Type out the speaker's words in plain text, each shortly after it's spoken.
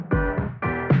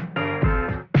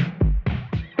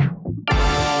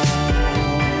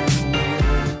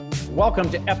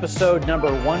welcome to episode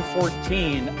number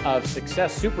 114 of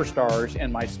Success Superstars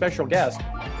and my special guest,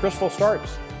 Cristal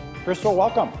Startz. Cristal,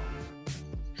 welcome.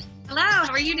 Hello,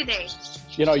 how are you today?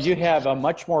 You know, you have a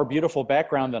much more beautiful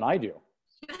background than I do.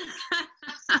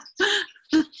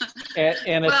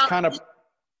 and it's kind of...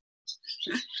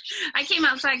 I came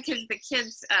outside because the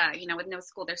kids, with no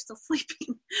school, they're still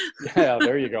sleeping. Yeah,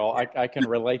 there you go. I can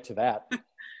relate to that.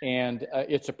 And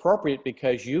it's appropriate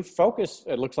because you focus,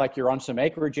 it looks like you're on some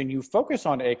acreage, and you focus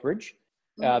on acreage,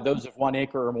 those of 1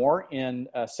 acre or more in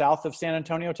south of San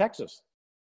Antonio, Texas.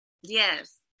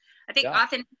 Yes. I think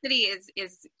authenticity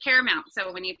is paramount.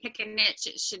 So when you pick a niche,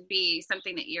 it should be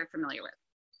something that you're familiar with.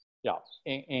 Yeah.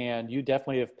 And you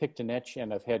definitely have picked a niche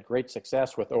and have had great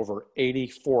success with over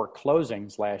 84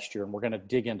 closings last year. And we're going to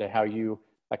dig into how you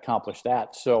accomplished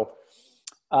that. So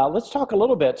let's talk a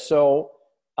little bit. So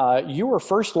you were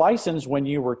first licensed when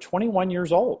you were 21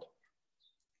 years old.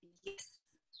 Yes.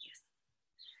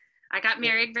 I got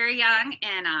married very young,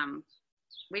 and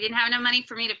we didn't have enough money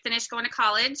for me to finish going to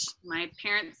college. My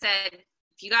parents said,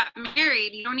 if you got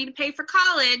married, you don't need to pay for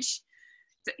college.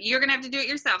 So you're going to have to do it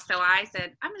yourself. So I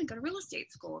said, I'm going to go to real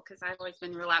estate school because I've always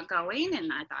been real outgoing,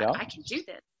 and I thought I can do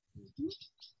this. Mm-hmm.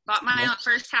 Bought my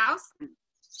first house and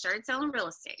started selling real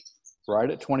estate.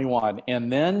 Right at 21.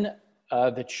 And then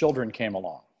the children came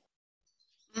along.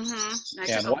 Mm-hmm. I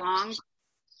took a long...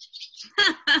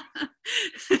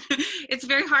 It's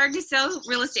very hard to sell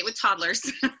real estate with toddlers.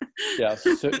 Yes.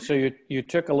 So you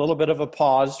took a little bit of a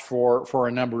pause for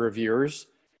a number of years.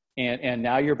 And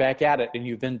now you're back at it, and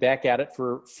you've been back at it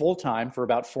for full time for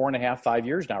about 4.5, 5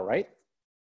 years now, right?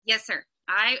 Yes, sir.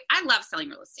 I love selling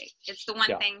real estate. It's the one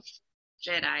thing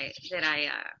that I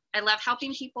love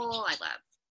helping people.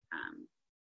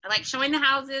 I like showing the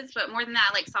houses, but more than that,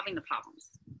 I like solving the problems.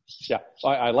 Yeah,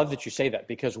 I love that you say that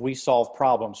because we solve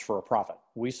problems for a profit.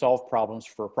 We solve problems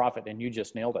for a profit, and you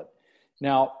just nailed it.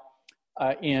 Now,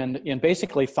 in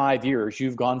basically 5 years,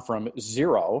 you've gone from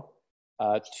zero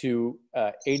to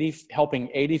helping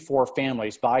 84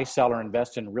 families buy, sell, or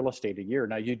invest in real estate a year.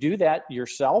 Now, you do that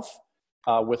yourself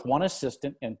with 1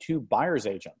 assistant and 2 buyer's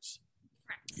agents.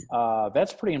 Correct.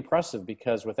 That's pretty impressive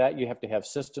because with that, you have to have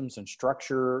systems and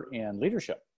structure and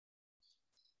leadership.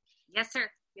 Yes, sir.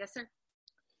 Yes, sir.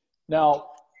 Now,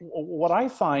 what I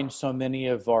find so many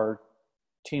of our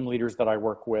team leaders that I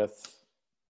work with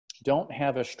don't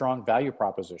have a strong value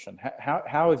proposition.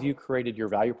 How have you created your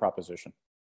value proposition?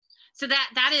 So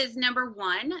that is number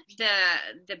one.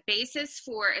 The basis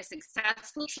for a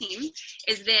successful team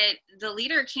is that the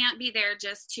leader can't be there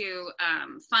just to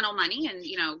funnel money and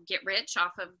get rich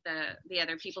off of the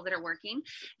other people that are working.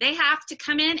 They have to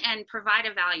come in and provide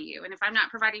a value. And if I'm not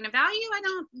providing a value, I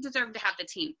don't deserve to have the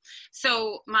team.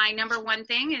 So my number one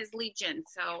thing is lead gen.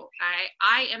 So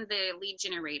I am the lead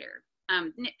generator.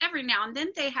 Every now and then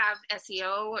they have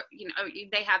SEO.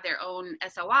 They have their own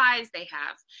SOIs. They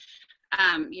have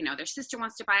their sister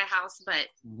wants to buy a house, but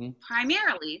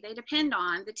primarily they depend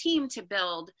on the team to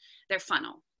build their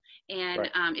funnel. And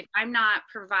if I'm not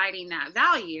providing that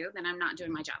value, then I'm not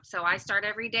doing my job. So I start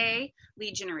every day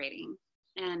lead generating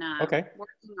and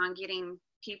working on getting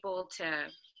people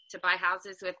to buy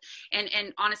houses with,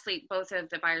 and honestly, both of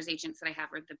the buyer's agents that I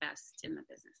have are the best in the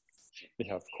business.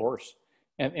 Yeah, of course.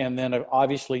 And then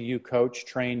obviously you coach,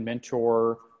 train,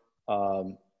 mentor,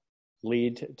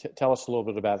 lead. Tell us a little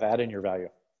bit about that and your value.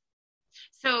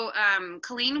 So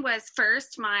Colleen was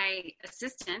first my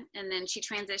assistant, and then she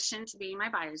transitioned to being my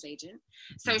buyer's agent.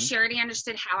 So she already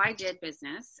understood how I did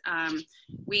business.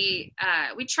 We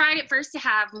tried at first to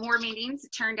have more meetings. It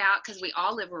turned out, because we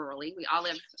all live rurally, we all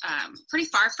live pretty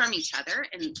far from each other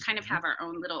and kind of have our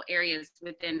own little areas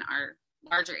within our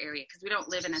larger area because we don't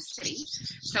live in a city.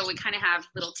 So we kind of have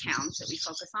little towns that we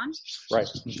focus on. Right.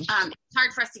 It's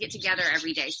hard for us to get together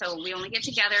every day. So we only get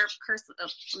together,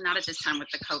 not at this time with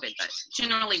the COVID, but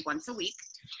generally once a week.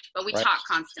 But we talk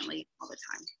constantly all the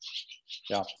time.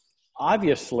 Yeah.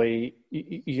 Obviously,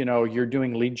 you're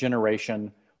doing lead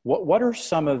generation. What are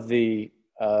some of the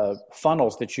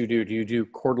funnels that you do? Do you do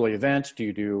quarterly events? Do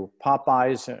you do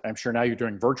pop-bys? I'm sure now you're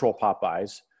doing virtual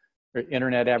pop-bys.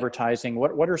 Internet advertising.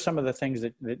 What are some of the things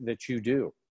that you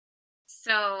do?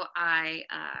 So I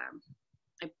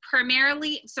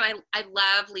primarily, I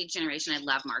love lead generation. I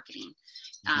love marketing.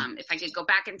 If I could go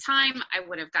back in time, I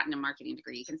would have gotten a marketing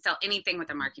degree. You can sell anything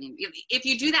with a marketing. If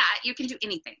you do that, you can do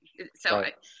anything. So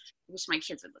I wish my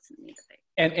kids would listen to me.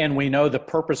 And we know the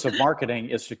purpose of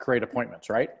marketing is to create appointments,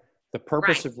 right? The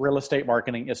purpose of real estate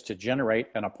marketing is to generate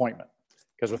an appointment.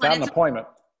 Because without an appointment,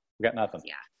 we got nothing.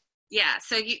 Yeah. Yeah.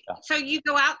 So you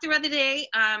go out throughout the day,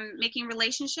 making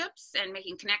relationships and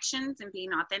making connections and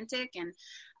being authentic and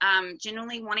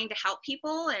genuinely wanting to help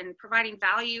people and providing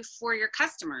value for your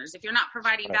customers. If you're not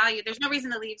providing value, there's no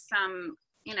reason to leave some,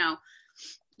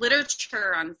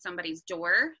 literature on somebody's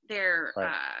door. They're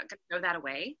going to throw that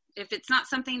away. If it's not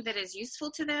something that is useful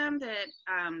to them that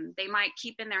they might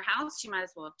keep in their house, you might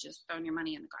as well have just thrown your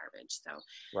money in the garbage. So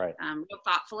real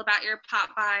thoughtful about your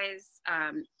pop buys.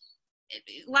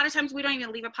 A lot of times we don't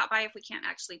even leave a pop by if we can't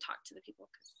actually talk to the people,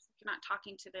 because if you're not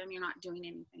talking to them, you're not doing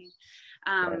anything.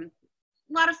 A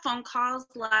lot of phone calls,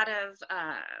 a lot of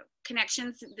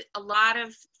connections, a lot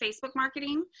of Facebook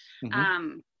marketing.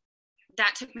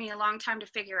 That took me a long time to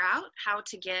figure out how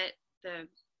to get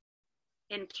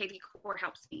and KV Core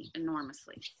helps me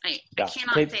enormously. I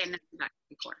cannot say enough about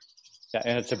KV Core. Yeah,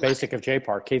 and it's a basic of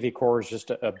JPAR. KV Core is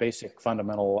just a basic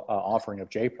fundamental offering of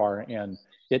JPAR, and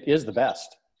it is the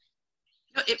best.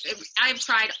 I've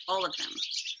tried all of them.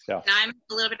 Yeah. And I'm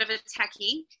a little bit of a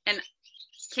techie, and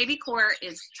KV Core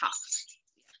is top.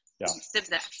 Yeah. The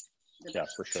best. Yeah,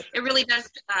 for sure. It really does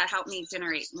help me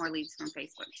generate more leads from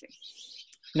Facebook too.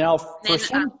 Now,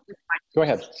 go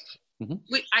ahead.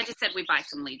 I just said we buy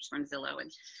some leads from Zillow,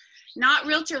 and not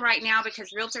Realtor right now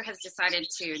because Realtor has decided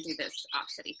to do this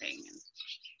Opcity thing.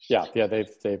 Yeah,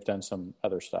 they've done some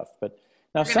other stuff, but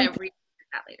now we're going to read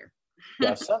that later.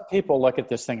 Yeah, some people look at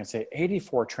this thing and say,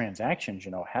 84 transactions,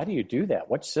 how do you do that?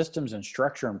 What systems and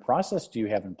structure and process do you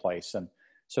have in place? And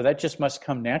so that just must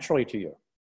come naturally to you.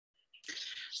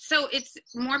 So it's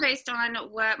more based on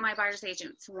what my buyer's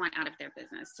agents want out of their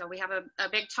business. So we have a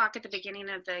big talk at the beginning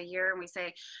of the year, and we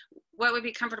say, what would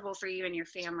be comfortable for you and your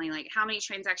family? Like, how many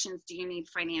transactions do you need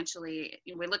financially?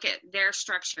 We look at their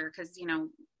structure because,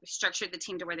 we structured the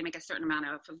team to where they make a certain amount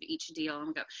of each deal. And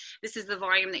we go, this is the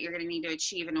volume that you're going to need to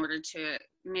achieve in order to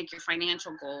make your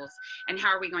financial goals. And how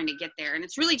are we going to get there? And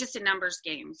it's really just a numbers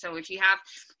game. So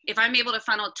if I'm able to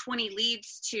funnel 20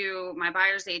 leads to my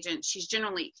buyer's agent, she's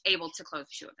generally able to close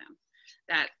 2 of them.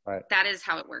 That is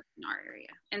how it works in our area.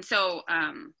 And so,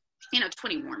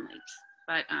 20 warm leads,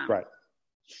 but,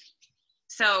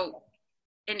 so,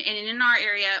 and in our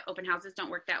area, open houses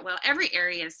don't work that well. Every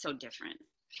area is so different.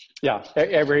 Yeah.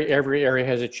 Every area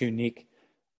has its unique,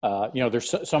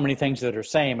 there's so many things that are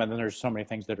same, and then there's so many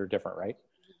things that are different, right?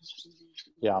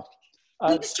 Yeah.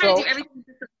 We just try to do everything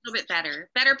just a little bit better.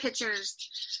 Better pictures.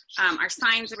 Our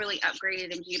signs are really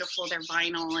upgraded and beautiful. They're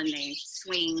vinyl and they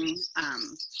swing.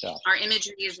 Our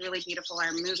imagery is really beautiful.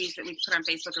 Our movies that we put on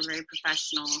Facebook are very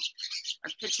professional.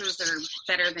 Our pictures are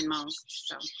better than most.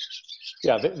 So.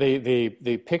 Yeah,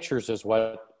 the pictures is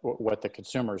what the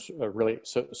consumers really.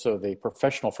 So the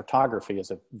professional photography is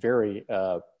a very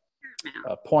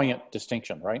poignant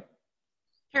distinction, right?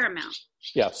 Paramount.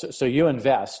 Yeah. So you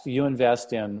invest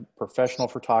in professional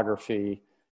photography.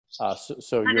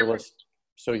 So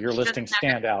your listings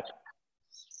stand out.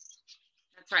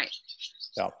 That's right.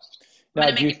 Yeah.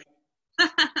 Now, do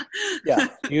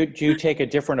you take a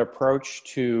different approach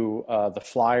to the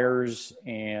flyers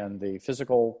and the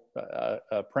physical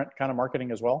print kind of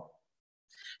marketing as well?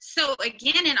 So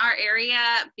again, in our area,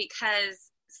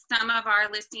 because some of our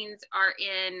listings are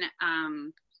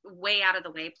in way out of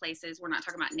the way places. We're not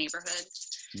talking about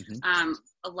neighborhoods.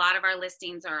 A lot of our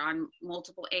listings are on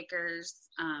multiple acres.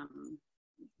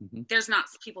 There's not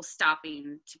people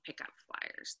stopping to pick up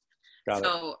flyers.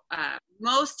 So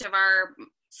most of our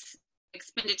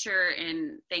expenditure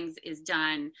and things is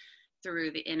done through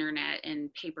the internet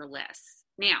and paperless.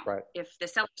 Now, if the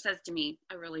seller says to me,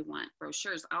 I really want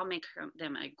brochures, I'll make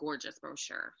them a gorgeous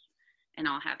brochure, and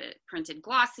I'll have it printed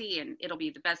glossy, and it'll be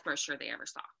the best brochure they ever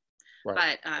saw.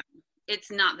 But it's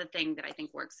not the thing that I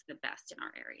think works the best in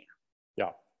our area.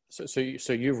 Yeah.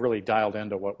 So you've really dialed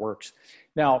into what works.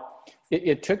 Now,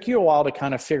 it took you a while to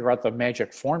kind of figure out the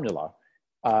magic formula.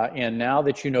 And now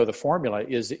that you know the formula,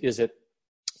 is it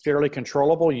fairly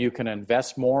controllable? You can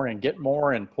invest more and get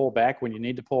more and pull back when you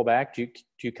need to pull back. Do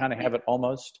you kind of have it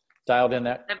almost dialed in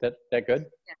that good?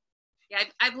 Yeah,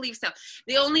 I believe so.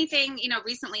 The only thing,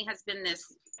 recently has been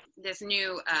this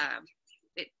new,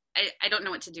 I don't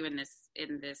know what to do in this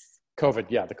COVID.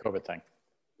 Yeah. The COVID thing.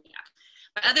 Yeah.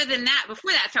 But other than that,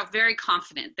 before that, I felt very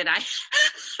confident that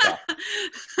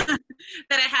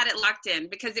that I had it locked in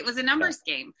because it was a numbers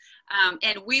game.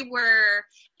 And we were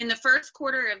in the first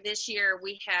quarter of this year,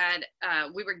 we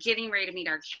were getting ready to meet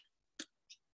our cap.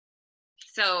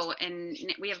 So, and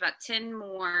we have about 10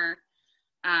 more,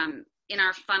 in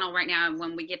our funnel right now. And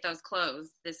when we get those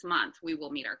closed this month, we will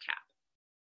meet our cap.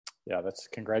 Yeah. That's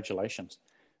congratulations.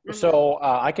 So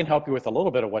I can help you with a little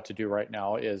bit of what to do right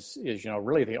now is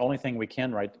really the only thing we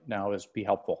can right now is be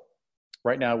helpful.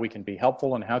 Right now, we can be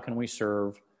helpful, and how can we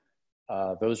serve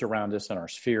those around us in our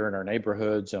sphere, in our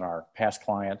neighborhoods, and our past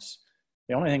clients?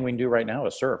 The only thing we can do right now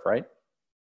is serve, right?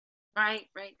 Right.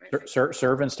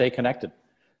 Serve and stay connected.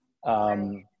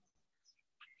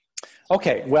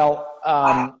 Okay, well,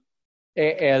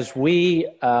 as we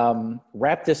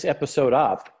wrap this episode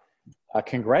up,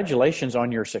 congratulations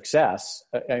on your success.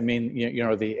 I mean,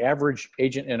 the average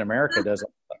agent in America does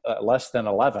less than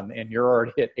 11, and you're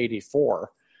already at 84.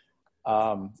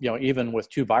 Even with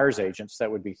 2 buyer's agents,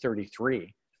 that would be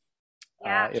 33.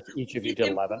 If each of you did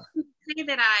 11. Say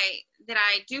that I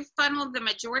do funnel the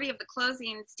majority of the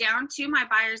closings down to my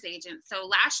buyer's agent. So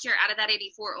last year, out of that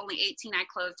 84, only 18 I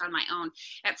closed on my own.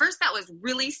 At first, that was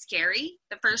really scary.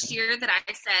 The first year that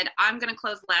I said I'm going to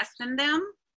close less than them,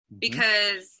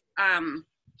 because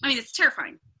it's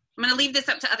terrifying. I'm going to leave this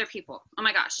up to other people. Oh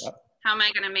my gosh, how am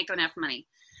I going to make enough money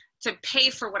to pay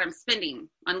for what I'm spending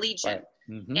on lead gen?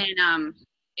 Right. And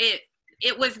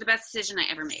it was the best decision I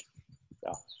ever made.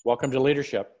 Yeah. Welcome to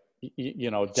leadership.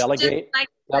 Delegate,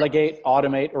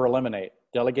 automate, or eliminate.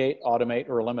 Delegate, automate,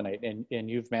 or eliminate. And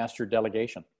you've mastered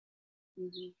delegation.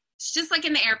 It's just like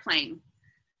in the airplane.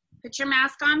 Put your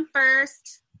mask on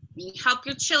first. You help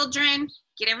your children.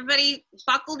 Get everybody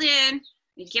buckled in.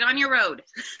 You get on your road.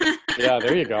 Yeah,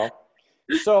 there you go.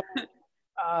 So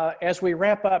as we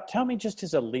wrap up, tell me, just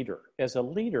as a leader,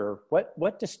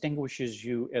 what distinguishes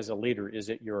you as a leader? Is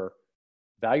it your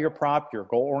value prop, your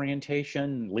goal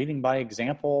orientation, leading by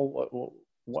example?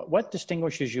 What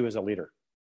distinguishes you as a leader?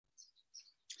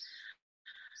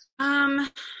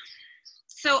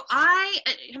 So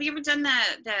have you ever done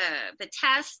the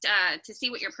test to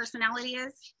see what your personality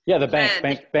is? Yeah, the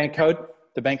bank code.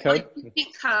 The bank code. Well,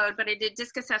 bank code, but I did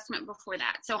DISC assessment before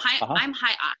that. So I'm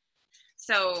high I.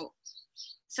 So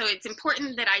it's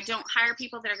important that I don't hire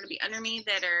people that are going to be under me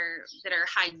that are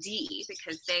high D,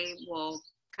 because they will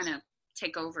kind of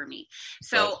take over me.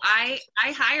 So I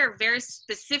hire very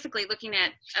specifically looking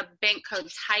at a bank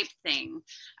code type thing,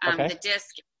 the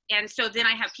DISC. And so then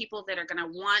I have people that are going to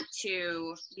want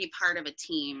to be part of a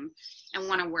team and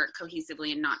want to work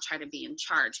cohesively and not try to be in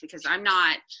charge, because I'm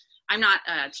not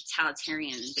a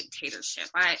totalitarian dictatorship.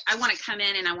 I want to come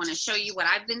in and I want to show you what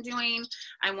I've been doing.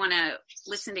 I want to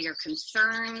listen to your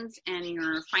concerns and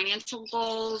your financial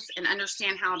goals and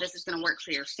understand how this is going to work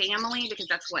for your family, because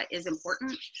that's what is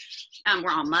important.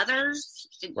 We're all mothers,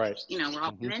 right? We're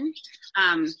all women.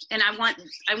 And I want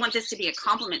this to be a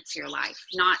complement to your life,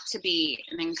 not to be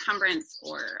an encumbrance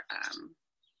or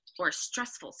a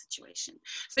stressful situation.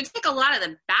 So I take a lot of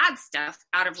the bad stuff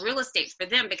out of real estate for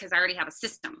them, because I already have a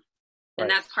system. And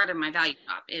that's part of my value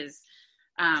prop is,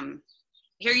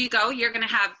 here you go. You're going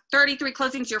to have 33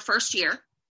 closings your first year.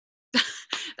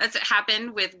 That's what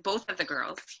happened with both of the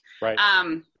girls. Right.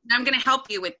 I'm going to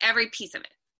help you with every piece of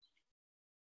it.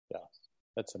 Yeah,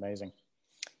 that's amazing.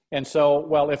 And so,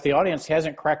 well, if the audience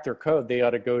hasn't cracked their code, they ought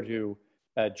to go to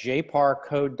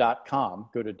jparcode.com.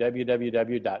 Go to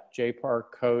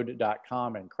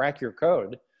www.jparcode.com and crack your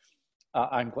code.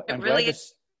 I'm glad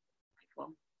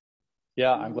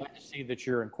to see that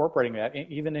you're incorporating that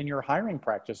even in your hiring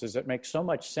practices. It makes so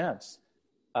much sense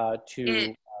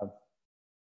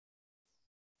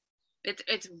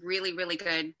It's really, really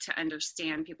good to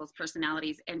understand people's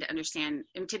personalities and to understand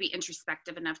and to be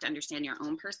introspective enough to understand your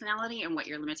own personality and what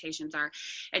your limitations are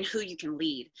and who you can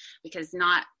lead, because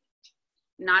not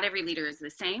every leader is the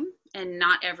same, and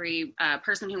not every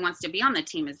person who wants to be on the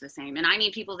team is the same. And I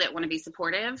need people that want to be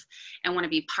supportive and want to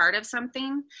be part of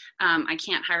something. I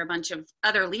can't hire a bunch of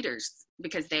other leaders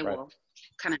because they will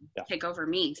kind of take over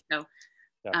me. So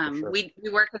sure. we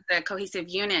work with the cohesive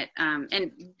unit.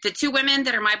 And the 2 women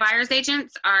that are my buyer's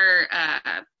agents are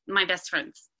my best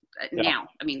friends now.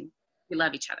 I mean, we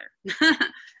love each other.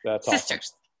 That's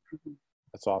sisters. Awesome.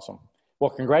 That's awesome. Well,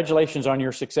 congratulations on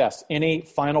your success. Any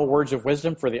final words of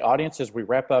wisdom for the audience as we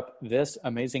wrap up this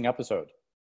amazing episode?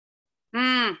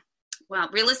 Well,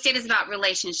 real estate is about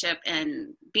relationship,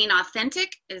 and being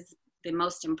authentic is the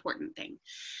most important thing.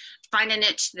 Find a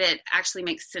niche that actually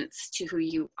makes sense to who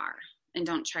you are, and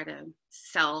don't try to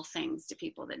sell things to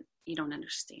people that you don't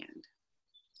understand.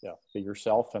 Yeah, be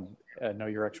yourself and know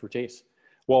your expertise.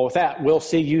 Well, with that, we'll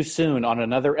see you soon on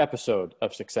another episode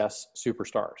of Success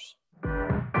Superstars.